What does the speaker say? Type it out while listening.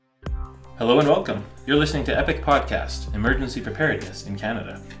Hello and welcome. You're listening to Epic Podcast, Emergency Preparedness in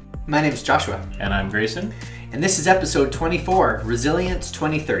Canada. My name's Joshua. And I'm Grayson. And this is episode 24, Resilience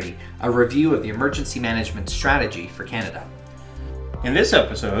 2030, a review of the emergency management strategy for Canada. In this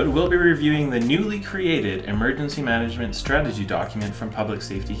episode, we'll be reviewing the newly created Emergency Management Strategy document from Public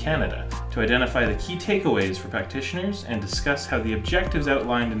Safety Canada to identify the key takeaways for practitioners and discuss how the objectives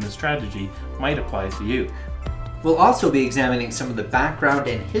outlined in the strategy might apply to you. We'll also be examining some of the background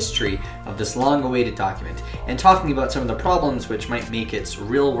and history of this long-awaited document and talking about some of the problems which might make its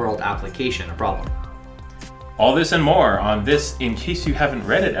real-world application a problem. All this and more on this In Case You Haven't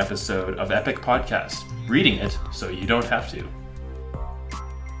Read It episode of Epic Podcast. Reading it so you don't have to.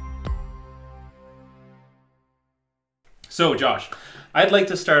 So, Josh, I'd like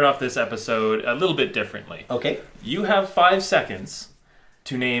to start off this episode a little bit differently. Okay. You have 5 seconds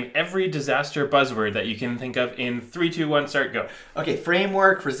to name every disaster buzzword that you can think of in 3, 2, 1, start, go. Okay,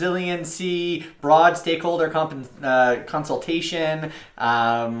 framework, resiliency, broad stakeholder consultation,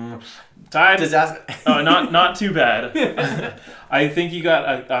 Time. disaster. Oh, not too bad. I think you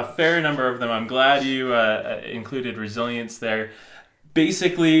got a fair number of them. I'm glad you included resilience there.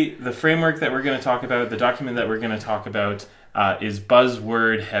 Basically, the framework that we're going to talk about, the document that we're going to talk about, is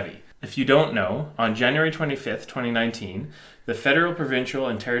buzzword heavy. If you don't know, on January 25th, 2019, the federal, provincial,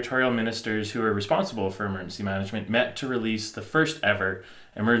 and territorial ministers who are responsible for emergency management met to release the first ever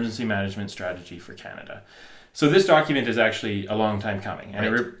emergency management strategy for Canada. So this document is actually a long time coming, and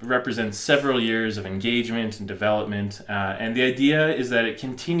Right. it represents several years of engagement and development. And the idea is that it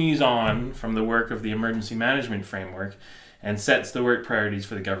continues on from the work of the emergency management framework and sets the work priorities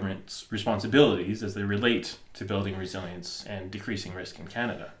for the government's responsibilities as they relate to building resilience and decreasing risk in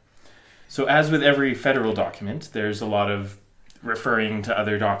Canada. So as with every federal document, there's a lot of referring to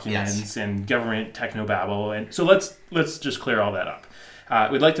other documents and government technobabble. And so let's just clear all that up.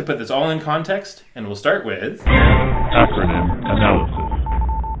 We'd like to put this all in context, and we'll start with Acronym analysis.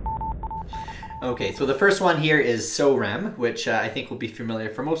 Okay, so the first one here is SOREM, which I think will be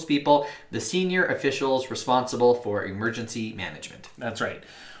familiar for most people, the senior officials responsible for emergency management. That's right.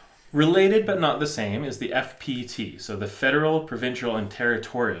 Related but not the same is the FPT. So the federal, provincial, and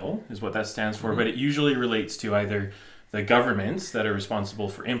territorial is what that stands for, but it usually relates to either the governments that are responsible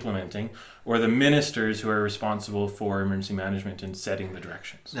for implementing or the ministers who are responsible for emergency management and setting the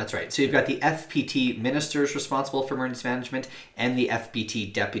directions. That's right. So you've got the FPT ministers responsible for emergency management and the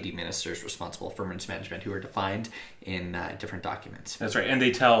FPT deputy ministers responsible for emergency management, who are defined in different documents. That's right. And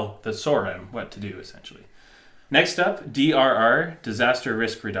they tell the SOREM what to do, essentially. Next up, DRR, Disaster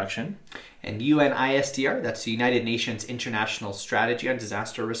Risk Reduction. And UNISDR, that's the United Nations International Strategy on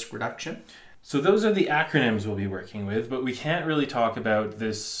Disaster Risk Reduction. So those are the acronyms we'll be working with, but we can't really talk about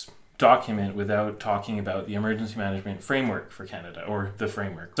this document without talking about the Emergency Management Framework for Canada, or the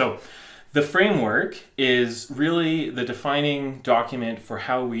framework. So the framework is really the defining document for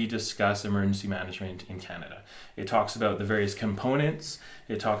how we discuss emergency management in Canada. It talks about the various components.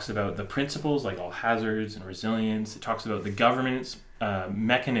 It talks about the principles like all hazards and resilience. It talks about the government's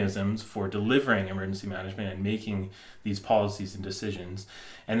mechanisms for delivering emergency management and making these policies and decisions.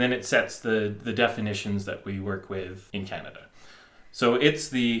 And then it sets the definitions that we work with in Canada. So it's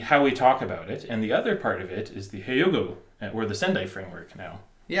the how we talk about it. And the other part of it is the Hyogo, or the Sendai framework now.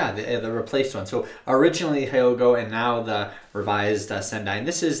 Yeah, the replaced one. So originally Hyogo and now the revised Sendai. And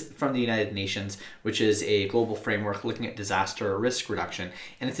this is from the United Nations, which is a global framework looking at disaster risk reduction.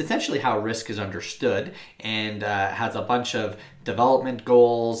 And it's essentially how risk is understood and has a bunch of development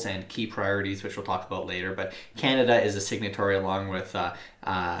goals and key priorities, which we'll talk about later. But Canada is a signatory along with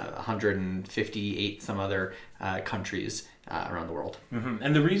 158 some other countries around the world. Mm-hmm.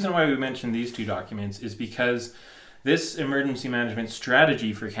 And the reason why we mentioned these two documents is because this emergency management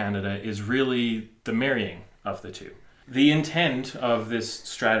strategy for Canada is really the marrying of the two. The intent of this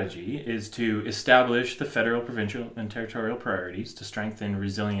strategy is to establish the federal, provincial, and territorial priorities to strengthen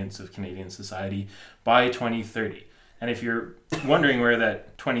resilience of Canadian society by 2030. And if you're wondering where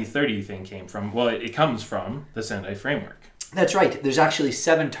that 2030 thing came from, well, it comes from the Sendai framework. That's right. There's actually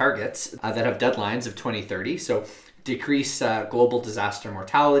 7 targets that have deadlines of 2030. So decrease global disaster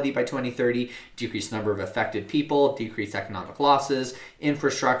mortality by 2030, decrease number of affected people, decrease economic losses,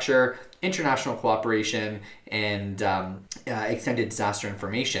 infrastructure, international cooperation, and extended disaster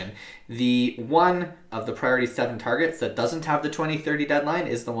information. The one of the priority 7 targets that doesn't have the 2030 deadline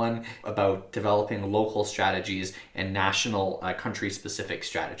is the one about developing local strategies and national country-specific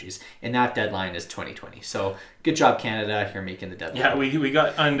strategies. And that deadline is 2020. So good job, Canada. You're making the deadline. Yeah, we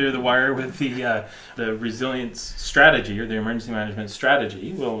got under the wire with the resilience strategy, or the emergency management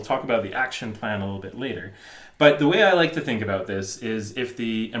strategy. We'll talk about the action plan a little bit later. But the way I like to think about this is if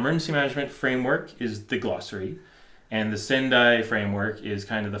the emergency management framework is the glossary and the Sendai framework is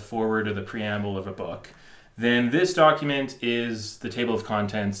kind of the foreword or the preamble of a book, then this document is the table of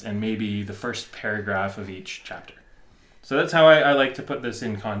contents and maybe the first paragraph of each chapter. So that's how I like to put this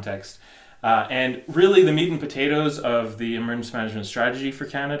in context. And really the meat and potatoes of the emergency management strategy for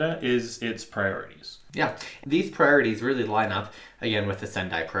Canada is its priorities. Yeah, these priorities really line up, again, with the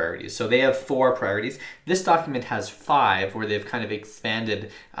Sendai priorities. So they have 4 priorities. This document has 5 where they've kind of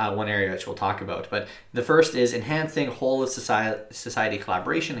expanded one area, which we'll talk about. But the first is enhancing whole of society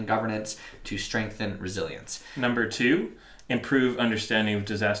collaboration and governance to strengthen resilience. Number 2, improve understanding of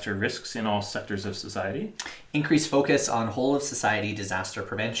disaster risks in all sectors of society. Increase focus on whole of society disaster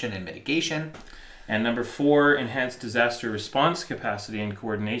prevention and mitigation. And number 4, enhance disaster response capacity and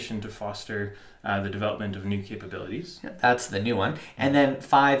coordination to foster the development of new capabilities. That's the new one. And then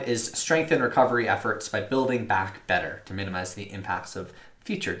 5 is strengthen recovery efforts by building back better to minimize the impacts of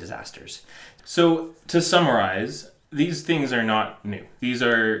future disasters. So to summarize, these things are not new. These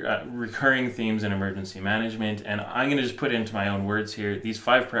are recurring themes in emergency management, and I'm going to just put it into my own words here. These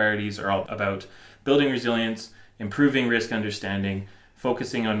 5 priorities are all about building resilience, improving risk understanding,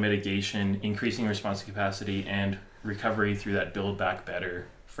 focusing on mitigation, increasing response capacity, and recovery through that Build Back Better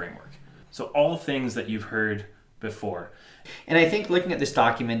framework. So all things that you've heard before. And I think looking at this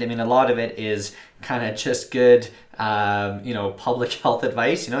document, I mean, a lot of it is kind of just good, public health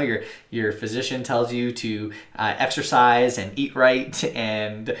advice. Your physician tells you to exercise and eat right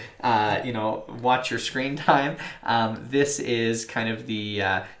and, watch your screen time. This is kind of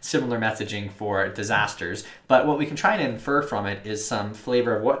the similar messaging for disasters. But what we can try and infer from it is some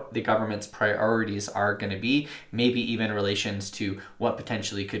flavor of what the government's priorities are going to be, maybe even relations to what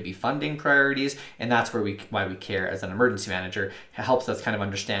potentially could be funding priorities. And that's why we care as an emergency manager. It helps us kind of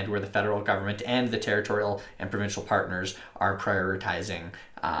understand where the federal government and the territorial and provincial partners are prioritizing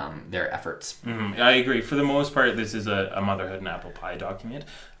their efforts. Mm-hmm. I agree. For the most part, this is a motherhood and apple pie document.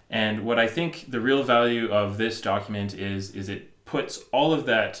 And what I think the real value of this document is it puts all of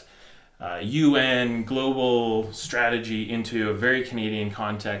that UN global strategy into a very Canadian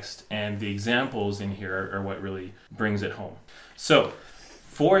context, and the examples in here are what really brings it home. So,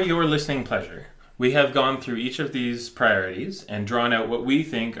 for your listening pleasure, we have gone through each of these priorities and drawn out what we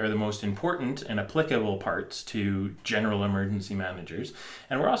think are the most important and applicable parts to general emergency managers.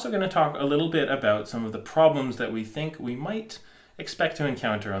 And we're also going to talk a little bit about some of the problems that we think we might expect to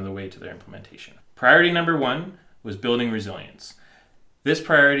encounter on the way to their implementation. Priority number 1 was building resilience. This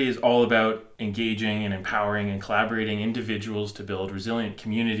priority is all about engaging and empowering and collaborating individuals to build resilient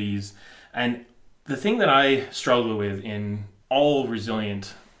communities. And the thing that I struggle with in all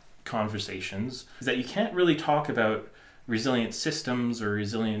resilient conversations is that you can't really talk about resilient systems or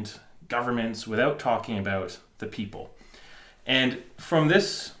resilient governments without talking about the people. And from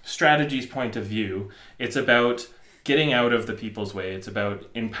this strategy's point of view, it's about getting out of the people's way. It's about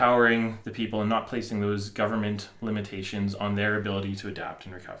empowering the people and not placing those government limitations on their ability to adapt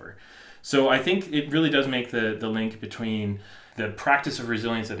and recover. So I think it really does make the link between the practice of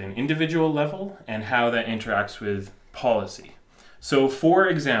resilience at an individual level and how that interacts with policy. So for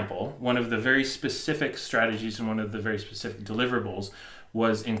example, one of the very specific strategies and one of the very specific deliverables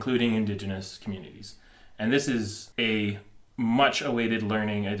was including Indigenous communities. And this is a much awaited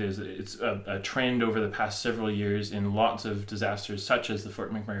learning. It's a trend over the past several years in lots of disasters such as the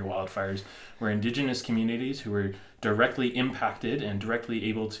Fort McMurray wildfires, where Indigenous communities who were directly impacted and directly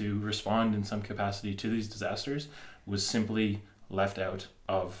able to respond in some capacity to these disasters was simply left out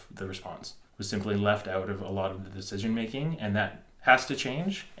of the response, was simply left out of a lot of the decision making, and that has to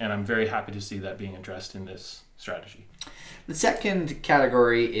change, and I'm very happy to see that being addressed in this strategy. The second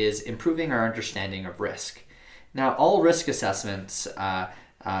category is improving our understanding of risk. Now, all risk assessments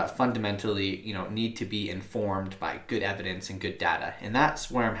fundamentally, need to be informed by good evidence and good data. And that's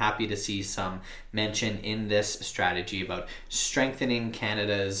where I'm happy to see some mention in this strategy about strengthening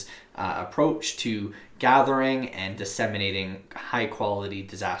Canada's approach to gathering and disseminating high quality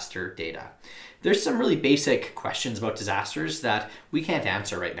disaster data. There's some really basic questions about disasters that we can't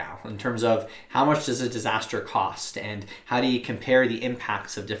answer right now in terms of how much does a disaster cost and how do you compare the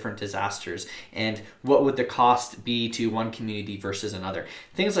impacts of different disasters and what would the cost be to one community versus another.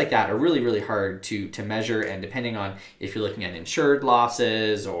 Things like that are really, really hard to measure, and depending on if you're looking at insured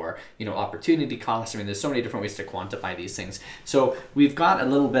losses or opportunity costs, there's so many different ways to quantify these things. So we've got a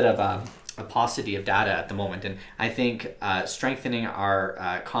little bit of a paucity of data at the moment, and I think strengthening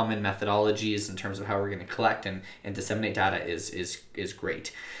our common methodologies in terms of how we're going to collect and disseminate data is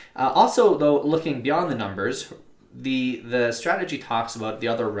great. Also, though, looking beyond the numbers, the strategy talks about the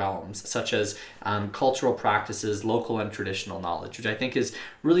other realms, such as cultural practices, local and traditional knowledge, which I think is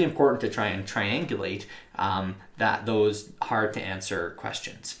really important to try and triangulate that those hard to answer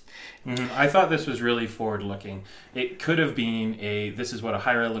questions. I thought this was really forward-looking. It could have been this is what a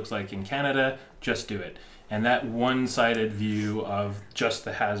HIRA looks like in Canada, just do it. And that one-sided view of just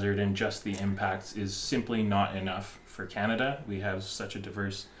the hazard and just the impacts is simply not enough for Canada. We have such a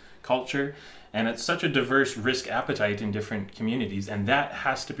diverse culture, and it's such a diverse risk appetite in different communities, and that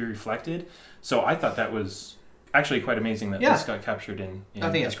has to be reflected. So I thought that was actually quite amazing that this got captured in I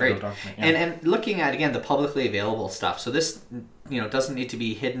think it's great. Document. Yeah. And looking at, again, the publicly available stuff. So this, doesn't need to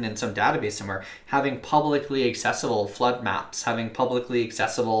be hidden in some database somewhere. Having publicly accessible flood maps, having publicly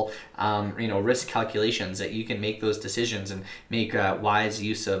accessible, risk calculations that you can make those decisions and make wise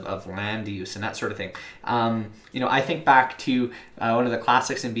use of land use and that sort of thing. I think back to one of the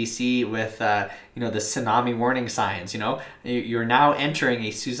classics in BC with, the tsunami warning signs. You're now entering a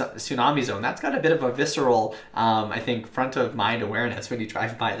tsunami zone. That's got a bit of a visceral, I think, front of mind awareness when you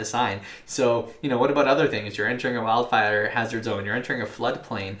drive by the sign. So, what about other things? You're entering a wildfire hazard zone. You're entering a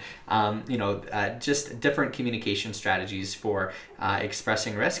floodplain. Just different communication strategies for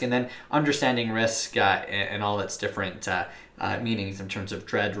expressing risk, and then understanding risk and all its different meanings in terms of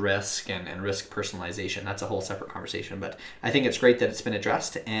dread risk and risk personalization. That's a whole separate conversation, but I think it's great that it's been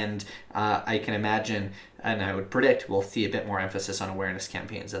addressed, and I can imagine, and I would predict, we'll see a bit more emphasis on awareness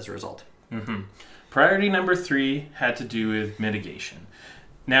campaigns as a result. Mm-hmm. Priority number 3 had to do with mitigation.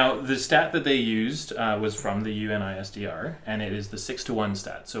 Now, the stat that they used was from the UNISDR, and it is the 6-to-1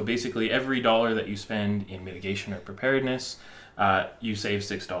 stat. So basically, every dollar that you spend in mitigation or preparedness, you save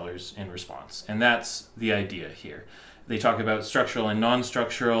 $6 in response. And that's the idea here. They talk about structural and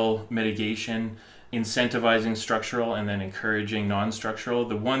non-structural mitigation, incentivizing structural and then encouraging non-structural.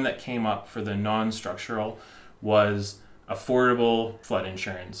 The one that came up for the non-structural was affordable flood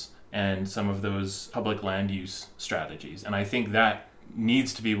insurance and some of those public land use strategies. And I think that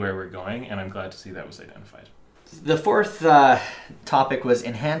needs to be where we're going, and I'm glad to see that was identified. The fourth topic was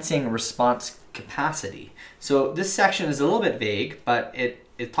enhancing response capacity. So this section is a little bit vague, but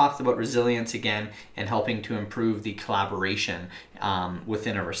it talks about resilience again and helping to improve the collaboration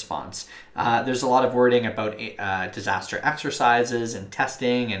within a response. There's a lot of wording about disaster exercises and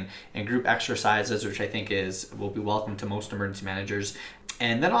testing and group exercises, which I think will be welcome to most emergency managers.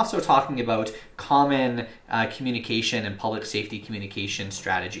 And then also talking about common communication and public safety communication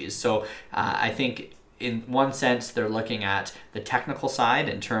strategies. So I think in one sense, they're looking at the technical side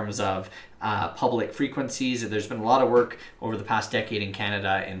in terms of public frequencies. There's been a lot of work over the past decade in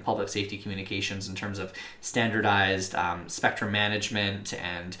Canada in public safety communications in terms of standardized spectrum management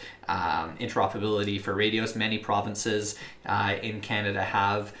and interoperability for radios. Many provinces in Canada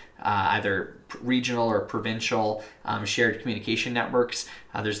have either regional or provincial shared communication networks.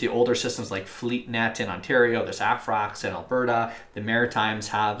 There's the older systems like FleetNet in Ontario, there's AFRAX in Alberta, the Maritimes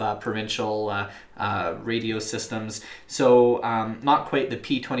have provincial radio systems. So not quite the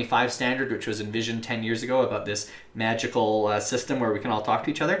P25 standard, which was envisioned 10 years ago about this magical system where we can all talk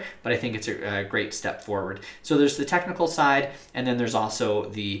to each other, but I think it's a great step forward. So there's the technical side, and then there's also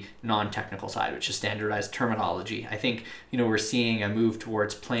the non-technical side, which is standardized terminology. I think we're seeing a move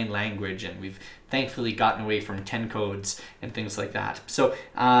towards plain language, and we've thankfully gotten away from 10 codes and things like that. So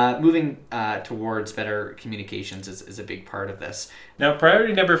moving towards better communications is a big part of this. Now,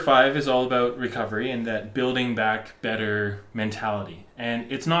 priority number 5 is all about recovery and that building back better mentality.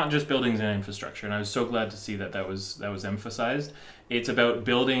 And it's not just buildings and infrastructure, and I was so glad to see that was emphasized. It's about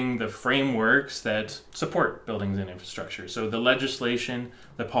building the frameworks that support buildings and infrastructure. So the legislation,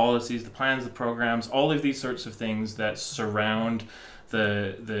 the policies, the plans, the programs, all of these sorts of things that surround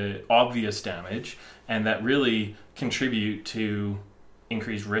the obvious damage and that really contribute to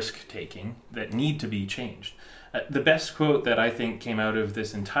increased risk taking that need to be changed. The best quote that I think came out of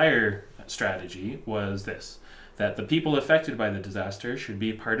this entire strategy was this: that the people affected by the disaster should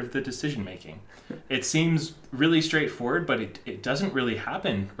be part of the decision making. It seems really straightforward, but it doesn't really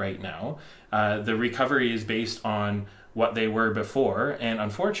happen right now. The recovery is based on what they were before, and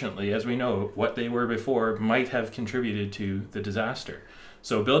unfortunately, as we know, what they were before might have contributed to the disaster.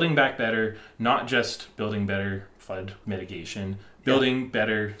 So building back better, not just building better flood mitigation, building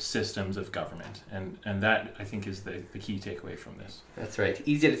better systems of government. And that, I think, is the key takeaway from this. That's right.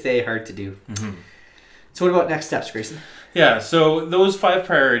 Easy to say, hard to do. Mm-hmm. So what about next steps, Grayson? Yeah, so those 5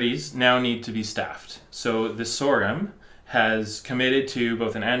 priorities now need to be staffed. So the SORM has committed to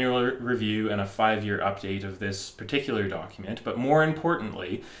both an annual review and a 5-year update of this particular document. But more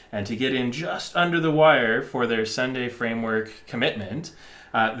importantly, and to get in just under the wire for their Sunday Framework commitment,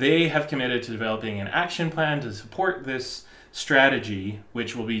 they have committed to developing an action plan to support this strategy,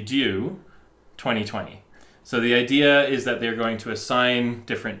 which will be due 2020. So the idea is that they're going to assign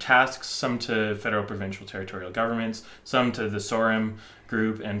different tasks, some to federal, provincial, territorial governments, some to the SORM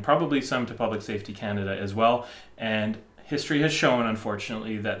group, and probably some to Public Safety Canada as well. And history has shown,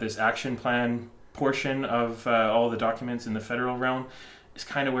 unfortunately, that this action plan portion of all the documents in the federal realm is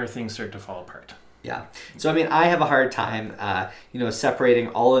kind of where things start to fall apart. Yeah. So, I mean, I have a hard time, separating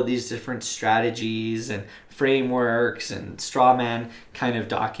all of these different strategies and frameworks and straw man kind of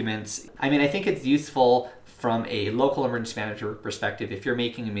documents. I mean, I think it's useful from a local emergency manager perspective. If you're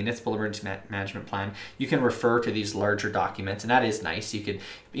making a municipal emergency management plan, you can refer to these larger documents, and that is nice. You could,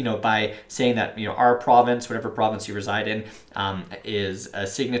 by saying that, our province, whatever province you reside in, is a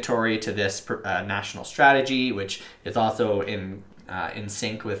signatory to this national strategy, which is also in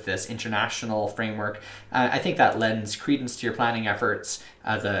sync with this international framework. I think that lends credence to your planning efforts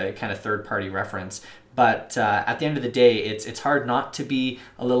as a kind of third-party reference. But at the end of the day, it's hard not to be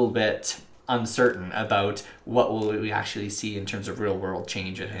a little bit uncertain about what will we actually see in terms of real-world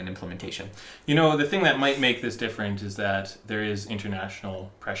change and implementation. The thing that might make this different is that there is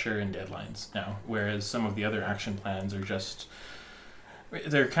international pressure and deadlines now, whereas some of the other action plans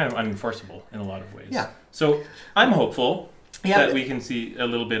they're kind of unenforceable in a lot of ways. Yeah. So I'm hopeful that we can see a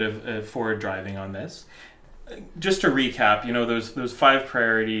little bit of forward driving on this. Just to recap, those 5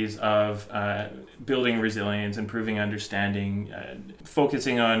 priorities of building resilience, improving understanding,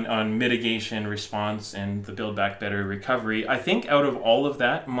 focusing on mitigation, response, and the Build Back Better recovery. I think out of all of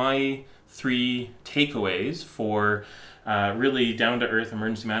that, my 3 takeaways for really down-to-earth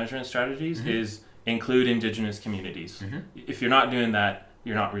emergency management strategies is include Indigenous communities. If you're not doing that,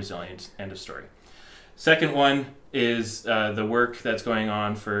 you're not resilient. End of story. Second one is the work that's going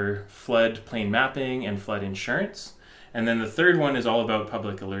on for floodplain mapping and flood insurance. And then the third one is all about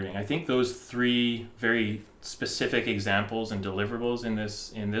public alerting. I think those 3 very specific examples and deliverables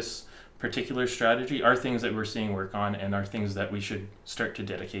in this particular strategy are things that we're seeing work on and are things that we should start to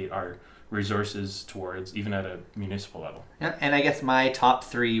dedicate our resources towards, even at a municipal level. Yeah, and I guess my top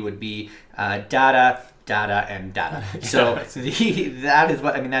 3 would be data, and data. So that is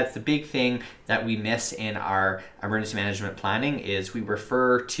that's the big thing that we miss in our emergency management planning is we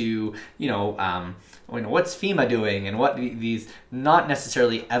refer to, what's FEMA doing and what these not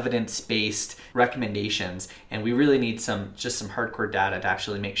necessarily evidence-based recommendations. And we really need some hardcore data to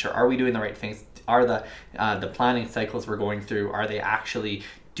actually make sure, are we doing the right things? Are the planning cycles we're going through, are they actually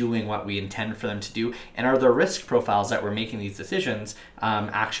doing what we intend for them to do, and are the risk profiles that we're making these decisions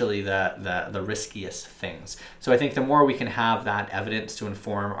actually the riskiest things? So I think the more we can have that evidence to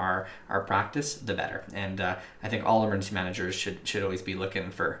inform our practice, the better. And I think all emergency managers should always be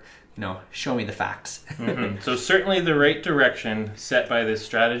looking for, show me the facts. So certainly the right direction set by this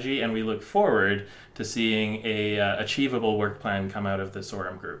strategy, and we look forward to seeing a achievable work plan come out of the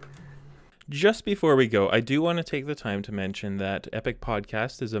SORM group. Just before we go, I do want to take the time to mention that Epic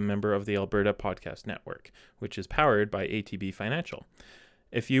Podcast is a member of the Alberta Podcast Network, which is powered by ATB Financial.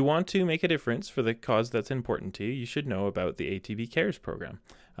 If you want to make a difference for the cause that's important to you, you should know about the ATB Cares program.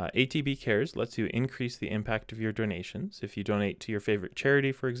 ATB Cares lets you increase the impact of your donations. If you donate to your favorite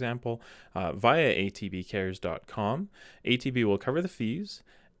charity, for example, via atbcares.com, ATB will cover the fees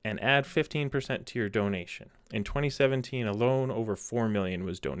and add 15% to your donation. In 2017 alone, over $4 million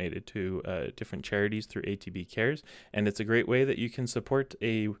was donated to different charities through ATB Cares, and it's a great way that you can support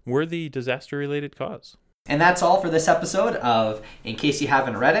a worthy disaster-related cause. And that's all for this episode of, in case you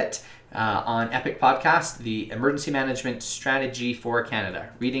haven't read it, on Epic Podcast, the Emergency Management Strategy for Canada.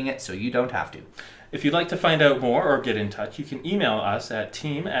 Reading it so you don't have to. If you'd like to find out more or get in touch, you can email us at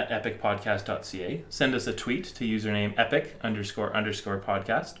team@epicpodcast.ca, send us a tweet to username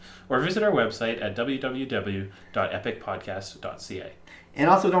epic__podcast, or visit our website at www.epicpodcast.ca. And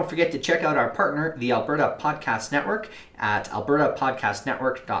also don't forget to check out our partner, the Alberta Podcast Network, at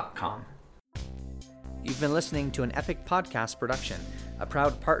albertapodcastnetwork.com. You've been listening to an Epic Podcast production, a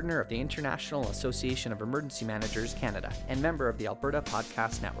proud partner of the International Association of Emergency Managers Canada and member of the Alberta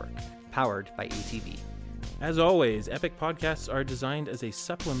Podcast Network, powered by ATB. As always, Epic Podcasts are designed as a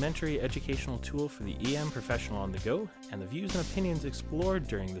supplementary educational tool for the EM professional on the go, and the views and opinions explored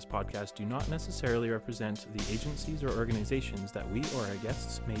during this podcast do not necessarily represent the agencies or organizations that we or our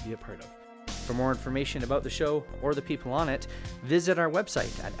guests may be a part of. For more information about the show or the people on it, visit our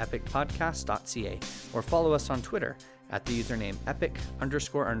website at epicpodcast.ca or follow us on Twitter at the username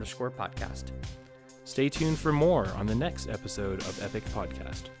epic__podcast. Stay tuned for more on the next episode of Epic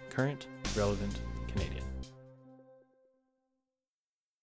Podcast, Current, Relevant, Canadian.